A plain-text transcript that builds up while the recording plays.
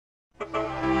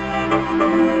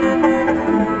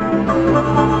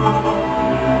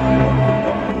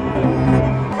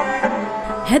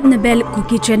Hetna Belap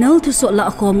Kuki channel Thusoh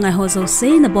Lahkhom ngai ho zo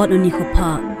sei na bon uni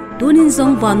khopa tunin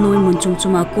zong van noi mun chung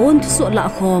chuma kon Thusoh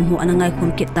Lahkhom hu anangai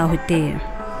khom kit ta hote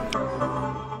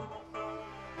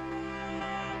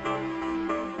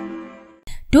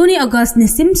Tuni August ni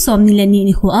sim som ni leni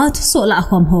ni khuwa Thusoh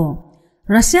Lahkhom ho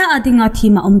Russia adinga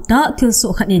thima umta thil so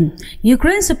khanin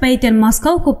Ukraine supaitan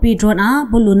Moscow copy drone a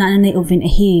buluna nei ovin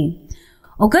hi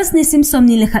August ni sim som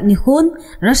ni lekhat ni khun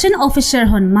Russian officer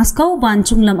hon Moscow ban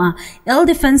chunglam a air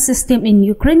defense system in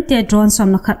Ukraine te drone som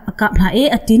nakhat akap la e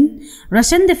atin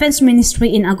Russian Defense Ministry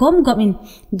in agom gomin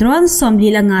drone som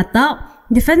lilanga ta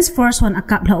Defense Force hon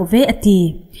akap la ove ati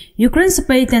Ukraine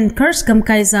supaitan Kursk gam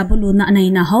kaiza buluna nei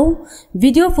na ho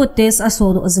video footage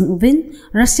aso do azin uvin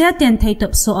Russia ten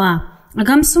thaitop so a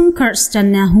agam sung Kursk chan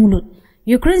na hunglut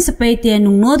Ukraine supaitan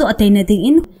nung nodo atay na ding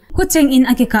in Kucheng in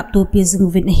akikap to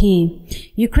pizing vin hi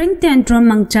Ukraine ten drone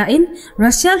mangcha in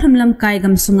Russia humlam kai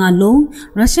gam sunga long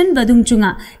Russian badung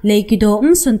chunga leikido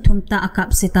sun thumta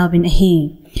akap sita vin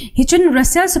hi hichun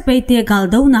Russia sapaite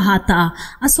galdo na hata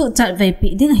aso chat vai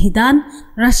pi ding hidan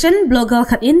Russian blogger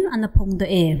khat in anapong do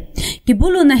e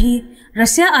kibulu na hi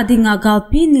Russia adinga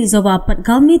galpi ni zawa pat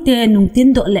galmi te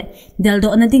nungtin do le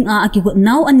deldo na ding a akigut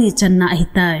naw ani chan na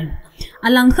hitai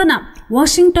alang khana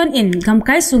Washington in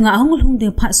gamkai sunga hongul hungde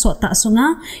phat so ta sunga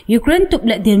Ukraine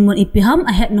tuple din mun ipiham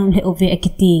a hetnom le ove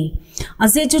akiti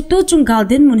aze chutu chungal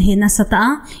din mun hina sata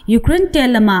Ukraine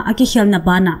telama aki khelna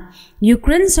bana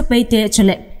Ukraine sapaite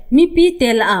chale mi pi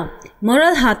tela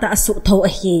moral hata asu tho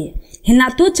a hi hina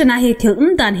tu chana hi thil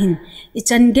dan hin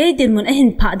ichan ge din mun a hin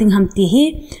pha ding hamti hi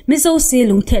mizo se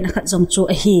lungthe na khat jong chu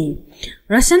a hi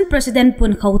Russian President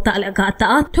pun khauta laga ta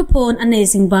thupon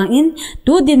anezing bang in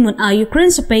tu din mun a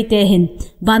Ukraine sapaite hin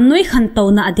banoi khan to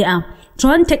na adia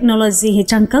drone technology hi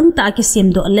changkang ta ki sim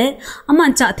do le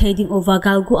aman cha thading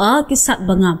overgal gu a ki sat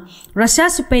banga Russia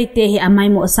sapaite hi amai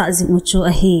mo sa jing uchu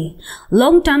a hi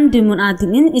long term din mun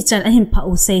ading in ichan ahim pha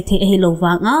u sei the hi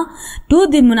lowanga tu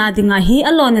din mun adinga hi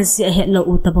alona si a he lo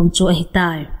u tabang chu a hi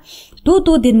tai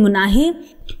tu din mun a hi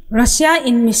Russia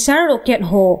in missile rocket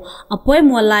ho apoi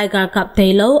mo lai gar kap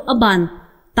tailo aban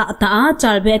ta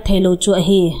charbe thailo chu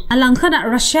hi alang khana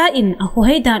Russia in a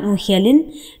hoidan u hialin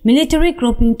military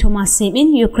grouping thoma sem in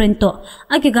Ukraine to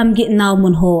agigam gi naw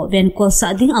mun ho ven ko sa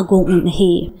ding agong un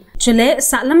hi chule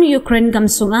salam Ukraine gam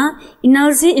sunga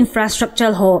energy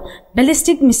infrastructure ho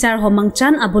ballistic missile ho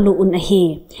mangchan abulu un hi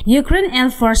Ukraine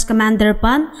Air Force Commander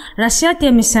pan Russia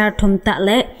te missile thum ta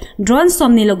le drone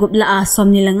somni logup la a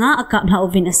somni langa akap la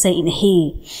ovin asai in hi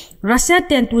Russia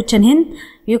ten tu chanhin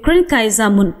Ukraine kaiza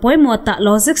mun poimota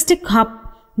logistic hub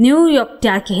New York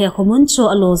ta ki he khomun cho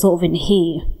alozo ovin hi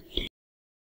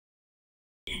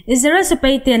Israel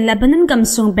sapaiten Lebanon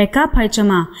gamsung beka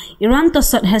phaichama Iran to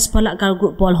sot Hezbollah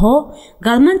gargu bol ho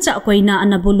galman cha koina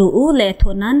anabulu u le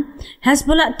thonan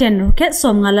Hezbollah ten rocket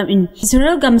som ngalam in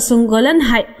Israel gamsung Golan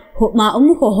Height huma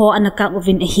ho anaka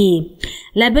ovin hi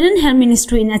Lebanon Health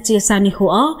Ministry in achi sani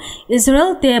ho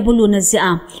Israel te bulu na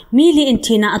zia mili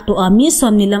intina atu a mi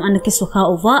som nilam anaki sukha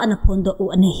ova anapondo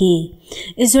u anhi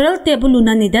Israel te bulu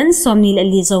na nidan som nil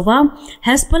alizowa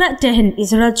Hezbollah te hen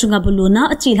Israel chunga bulu na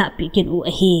achi la pikin u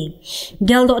ahi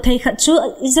geldo thai khachu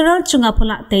Israel chunga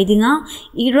pula teidinga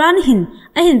Iran hin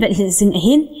ahin vel zing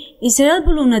ahin Israel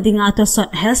bulu na dinga to sot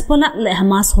Hezbollah le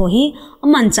Hamas ho hi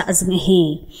aman cha zing hi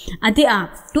adia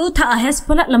tu tha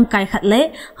Hezbollah lam kai khat le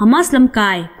Hamas lam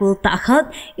kai kul ta khat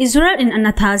Israel in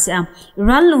anathazia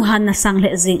Iran luhan na sang le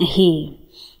zing hi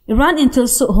Iran intil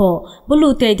su ho bulu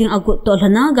te ding agut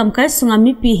tolhana gamkai sunga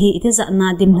mi pi hi ite za na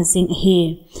dim hazing hi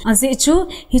azi chu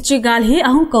hichigal hi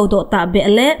ahung kaudo ta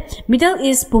bele Middle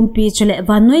East pumpi chule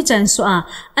vanoi chan su a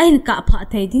ahin ka pha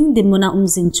thai ding dimuna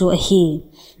umjing chu hi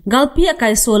galpi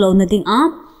akai solo na ding a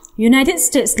United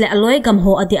States le aloi gam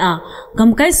ho adia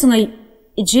gamkai sungai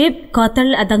Egypt Qatar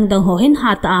le adang dang ho hin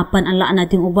hata apan ala na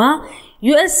ding uba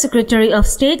US Secretary of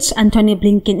State Antony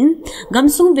Blinken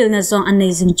gamsung vilna zong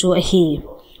anezing chu hi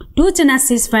tu chana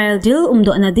ceasefire deal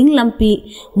umdo na ding lampi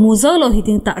muzo lo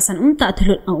hiding ta san ta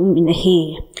thulut in hi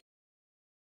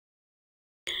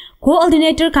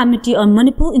Coordinator Committee on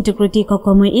Manipur Integrity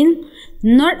Kokomo in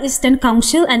Northeastern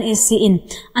Council NSCN-IM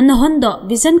Anahondo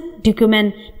Vision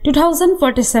Document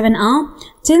 2047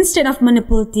 Chin State of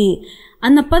Manipur ti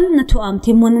anapan na thuam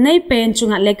thimun nei pen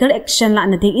chunga legal action la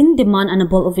na ding in demand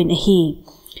anabol ovin hi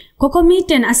Kokomi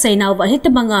ten asay na wa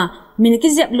hitabanga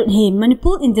minikizep lut hi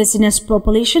Manipur indigenous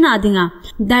population adinga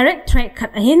direct threat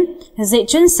khat ahin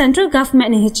zaichun central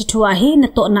government ni chitu ahi na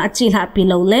to na chil ha pi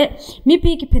lole mi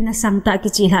pi ki phina sangta ki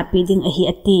chil ha pi ding ahi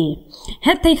ati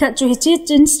hetai khat chu hi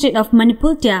chin state of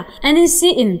Manipur tia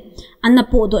NSCN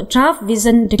anapo do draft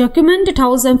vision document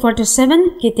 2047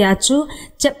 ki tia chu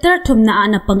chapter thumna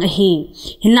anapang ahi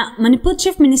hila Manipur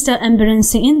chief minister Ambiren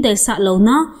Singh in dai sa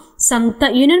lona sangta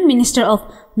union minister of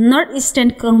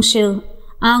Northeastern Council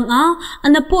anga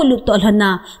anapo lutol hana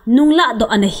nungla do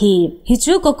anahi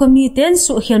hichu ko komiten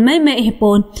su hilmai me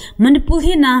hipon Manipur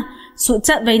hina su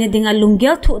chat vaina dinga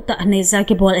lunggel thu ta neiya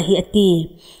ki bol ahi ati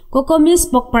Kokomi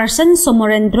spokesperson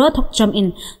Somorendro Thokcham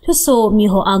in Thusoh mi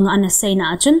ho anga anasaina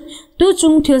achun tu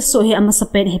chung Thusoh hi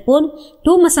amasapen hipon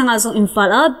tu masanga zong Imphal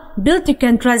a bill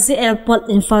ticket trazi airport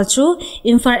Imphal chu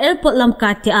Imphal airport lam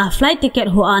kati a flight ticket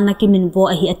ho ana kimin vo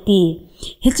ahi ati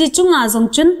hichi chunga zong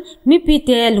chun mi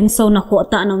pite lungso na kho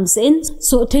ta anom sin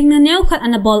so thingna new khat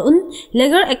anabol un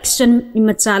legal action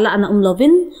imachala ana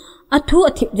umlovin athu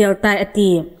athip delta ati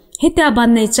hita ban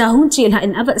nei chahung chil ha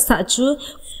in avat sa chu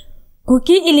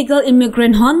Kuki illegal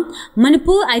immigrant hon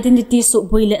Manipur identity su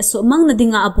boile su mang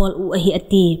nadinga abol u ahi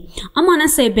ati amana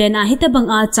se bena hitabang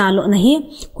a chalo nahi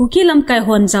Kuki lam kai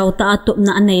hon jaw ta atup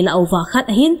na anei la over khat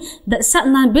ahin da sa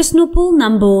na Bisnupul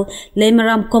nambo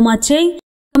lemaram komacheng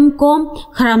kom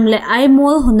kharam le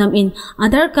aimol hunam in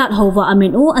Aadhaar card hova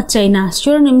amin u achaina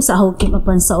surname sa hokim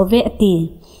apan sa ove ati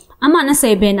amana se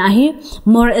bena hi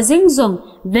mor azing zong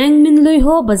veng min lui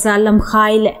ho bazalam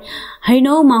khai le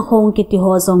haino ma khong kiti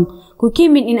ho zong Kuki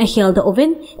min in a hiel da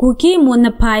oven Kuki mun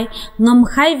na pai ngam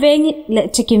khai veng le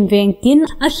chikim veng tin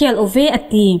a hiel ove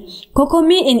ati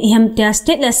kokomi in iham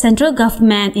state le central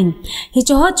government in hi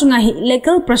choho chunga hi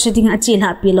legal proceeding a chil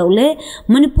ha pi lo le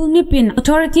Manipur ni pin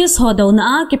authorities ho do na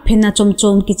a ki phina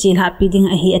chomchom ki chil ha pi ding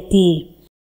a hi ati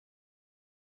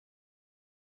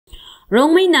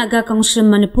Rongmei Naga Council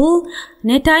Manipur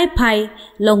netai pai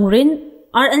longrin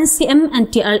RNCM and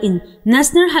TR in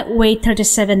National Highway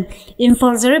 37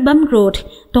 Imphal Zerebam Road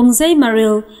Tongzai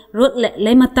Maril Road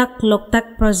Lematak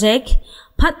Loktak Project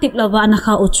Patip Lava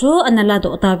Anaka Uchu and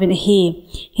lhadoh Tavin hi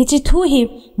hichi thu hi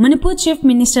Manipur Chief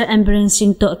Minister Ambiren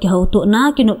Singh to ki hautu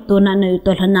na kinup to na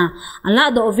nayutol hana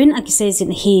lhadoh vin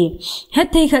akisezin hi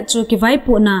hetai khat chu ki vai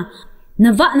pu na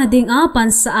Nava na ding a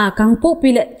pansa a kangpo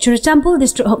pile Churchampul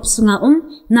district hop sunga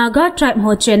Naga tribe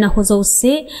ho chena hozo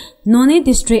se Noni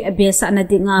district abesa na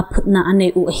ding a phutna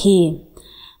ane u hi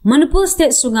Manipur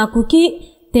state sunga Kuki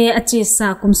te achi sa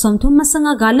kumsom thum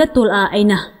masanga galatul a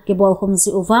aina ke bol khumzi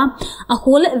uwa a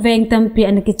khole veng tampi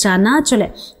anki chana chole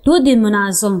tu din muna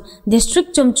zong district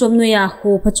chomchom noya ho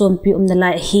phachom pi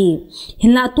umnalai hi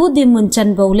hinla tu din mun chan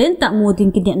bowlen ta modin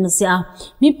ki den sia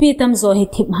mi pi tam zo hi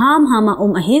thip ham hama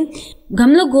ahin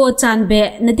gamlo go chan be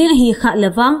nading hi kha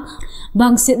lawang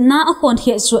bangsit na a khon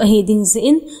he chu a hi ding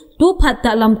zin tu phat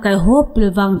ta lam kai ho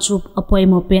pilwang chup apoi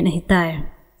mo pen hi tai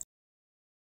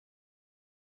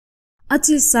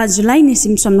Achi sa July ni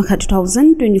simsam na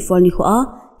 2024 ni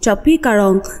hoa chapi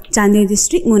karong Chandigarh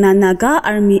district muna Naga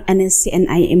Army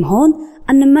NSCN-IM hon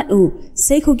anamat-u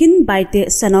Seikhogin Baite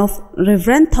son of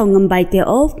Reverend Thusoh Baite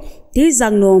of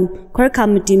Tirjangnom core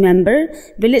committee member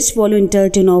village volunteer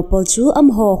Tinopol chu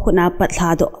amho khuna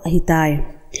lhadoh hitai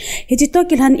Hijito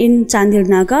kilhan in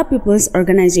Chandigarh Naga People's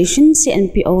Organization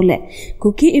CNPO le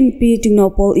Kuki MP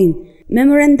Tinopol in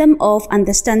Memorandum of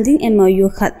Understanding MOU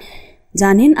khat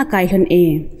Janhin akailhan e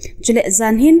chule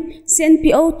janhin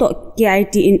CNPO to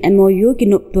KIT in MOU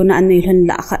kinup to na anilhan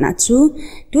la khana chu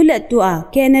tule tu a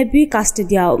KNB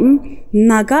custodiya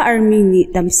Naga Army ni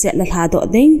tamse la lhadoh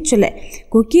ding chule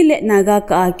Kuki le Naga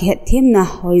ka khet them na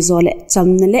hoizole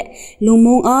chamna le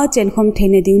lungmong a chenkhom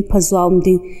theine ding phazwam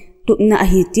ding tupna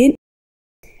ahitin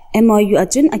MOU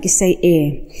achun akisai e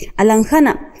alang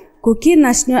khana Kuki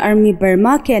National Army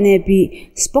Burma KNB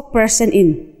spokesperson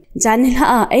in Janilha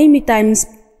a Eimi Times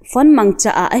fon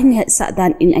mangcha a ahin het sa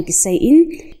dan in akisai in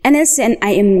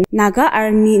NSCN-IM Naga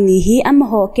Army ni hi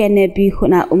amho KNB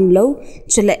khuna umlo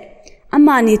chule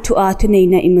amani thu a thunei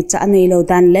na imacha anei lo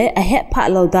dan le a he pha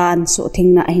lo dan so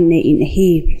thingna ahin nei in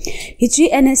hi hichi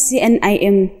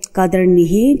NSCN-IM kadar ni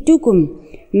hi tukum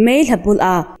mail habul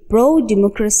a Pro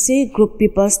Democracy Group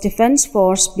People's Defense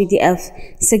Force PDF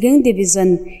Second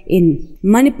Division in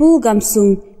Manipur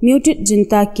Gamsung muted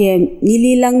junta ke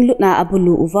nililang lutna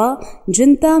abulu uwa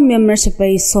junta membership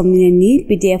ay somni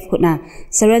PDF kuna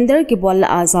surrender ki bola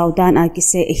azawdan a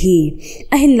kise hi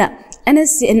ahilla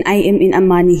NSCN-IM in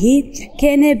amani hi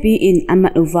KNB in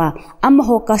amat-uwa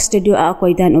amaho custody a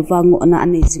koidan uwa ngona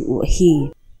anizing u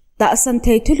hi ta san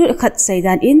thei thulu khat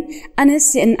saidan in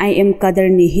NSCN-IM kadar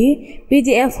ni hi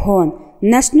PDF hon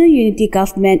National Unity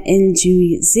Government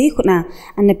NGO Seikhogin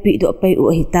anapi do pai u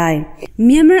hitai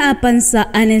Myanmar apan sa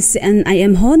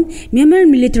NSCN-IM hon Myanmar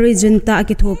military junta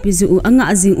ki thopi zu anga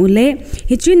azing ule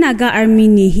hichi naga army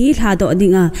ni hi lhadoh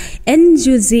dinga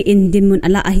NGO in dinmun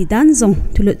ala ahidan zong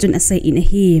thulut chun asai in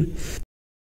hi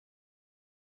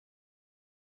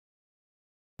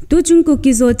tu chung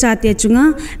Kuki zo chate chunga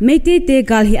meite te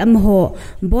gal hi amho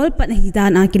bol pat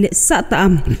hidan a kile sa ta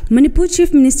Manipur Chief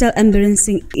Minister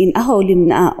embarrassing in a holim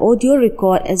na audio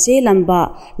record aje lamba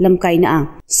lamkai na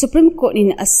Supreme Court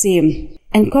in asim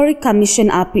Inquiry Commission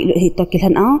api lo hi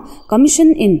tokilhan a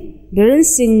Commission in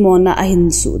embarrassing mo na ahin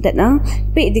su that na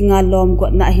pe dinga lom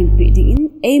got na ahin pe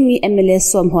ding Eimi MLA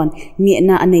somhon ngi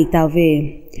na anei tawe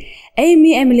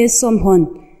Eimi MLA somhon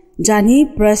jani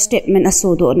press statement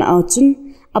asodo na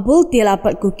chun abul tela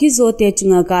pat Kuki zo te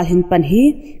chunga gal hin pan hi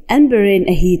anberin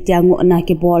a hi tiango na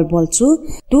ke bol chu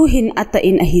tu hin ata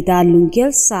in a hi da lungkel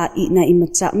sa I na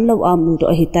imacha mlo amu do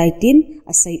hi taitin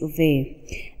asai uve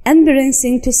anberin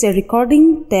sing to say recording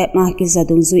te ma ke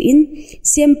zadung zu in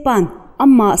siempan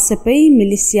amma sepei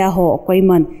militia ho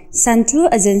koiman central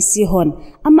agency hon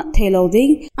amma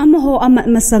theloding amma ho amma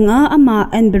masanga amma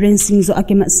anberin sing zo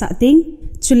akema sa ting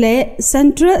chule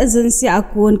central agency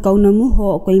akon kaunamu ho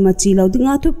koima chilo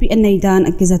dinga tu pi anaidan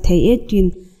akiza thai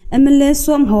 18 MLA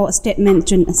som ho statement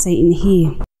chun asai in hi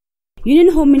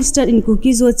Union Home Minister in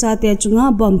Kuki zo chate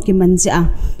chunga bom ki manja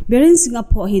berin singa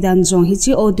pho hidan jong hi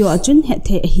chi audio achun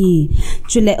hethe hi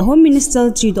chule Home Minister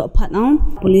chi do phatna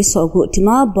police ho go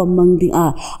tima bom mang ding a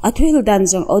athil dan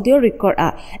jong audio record a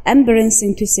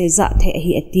embarrassing to say za the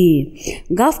hi ati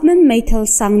government maithal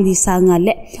sang li sanga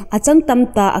le achang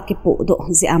tamta akipo do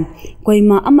ziam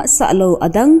koima ama sa lo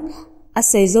adang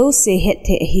asaizo se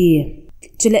hethe hi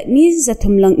chule mi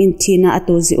zathumlang in thina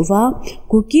atozi uwa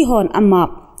Kuki hon ama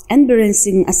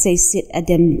embarrassing associate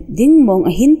adem ding mong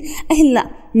ahin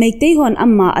ahilla meitei hon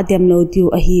amma adem lo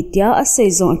diu ahi tia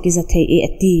asaizong akiza thei e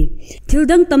ati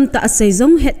thildang tamta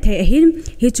asaizong het thei ahin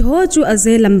hi cho chu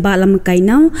aze lamba lam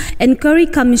kainau Inquiry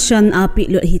Commission api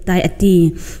lo hi tai ati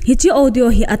hi chi audio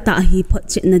hi ata hi phot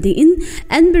chit na ding in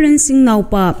embarrassing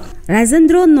naupa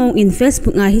Rajendro no in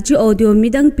Facebook nga hi chi audio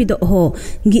midang pido ho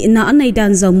gi na anai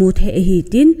dan zamu thei hi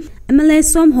tin MLA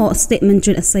som ho statement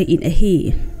chun asai in ahi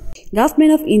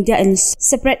Government of India and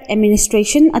separate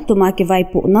administration atuma ke vai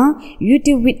pu na UT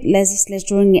with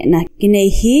legislature nge na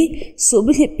kinai hi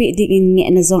subil pi ding in nge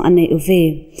na zong anei uve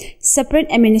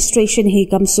separate administration hi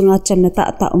kam sunga chamna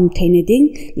ta theine ding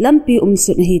lampi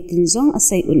sut hi tin zong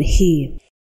asai un hi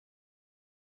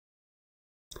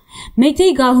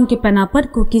Meitei gal hung ki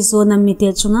panapat Kuki zo na mite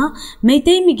chunga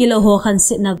meitei migilo ho khan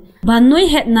sit na banoi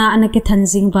Hetna anake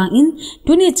thanjing bang in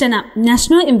tuni chana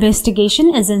National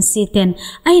Investigation Agency ten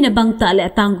aina bang ta le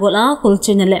tangola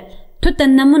kulchinale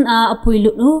thutan namun a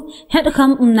apuilu nu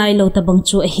Hetkham nai lo ta bang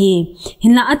chu hi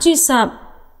hinla achi sa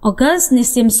August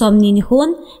nisim somni ni hon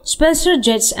Special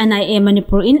Judge NIA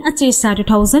Manipur in achi sa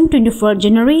 2024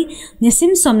 January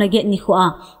nisim somna get ni khua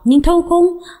ningthau khong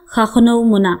kha khono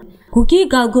muna Kuki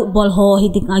galgu bol ho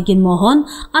hidik agin mohon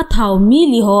athau mi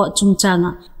li ho chungchanga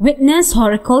witness ho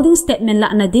recording statement la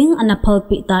na ding anapal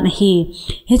pi ta na hi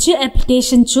hichi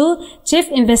application chu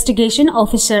Chief Investigation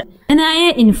Officer NIA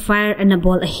in fire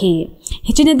anabol hi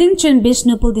hichi na ding chun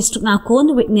Bishnupur district na kon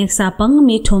witness sapang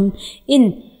mi thum in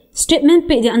statement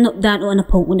pi di anup dan u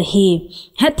anapong un hi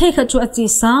het thai kha chu achi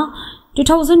sa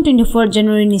 2024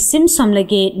 January ni sim som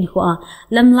lage ni khwa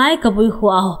lamlai kabui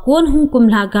khwa kon hung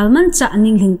kumla galman cha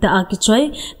ning hingta a ki choi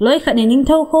loi khane ning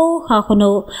thau kho kha khono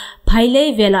phaile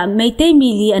vela meitei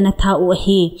mili anatha u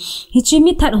hi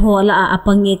hichimi that ho la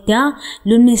apange ta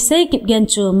lunmi se kip gen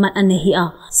chu mat ane hi a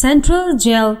Central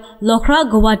Jail Lokra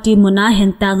Guwahati muna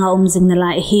henta nga umjing na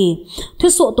lai hi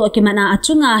thusoh to ki mana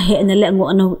achunga he na le ngo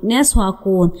ano witness wa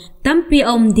kun tampi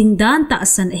dingdan ta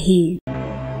san hi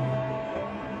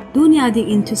Dunia ding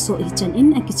in Thusoh hichan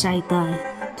in akichai tai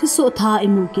Thusoh tha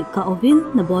imu ki ka ovin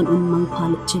na bon un mang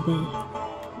phalu chibe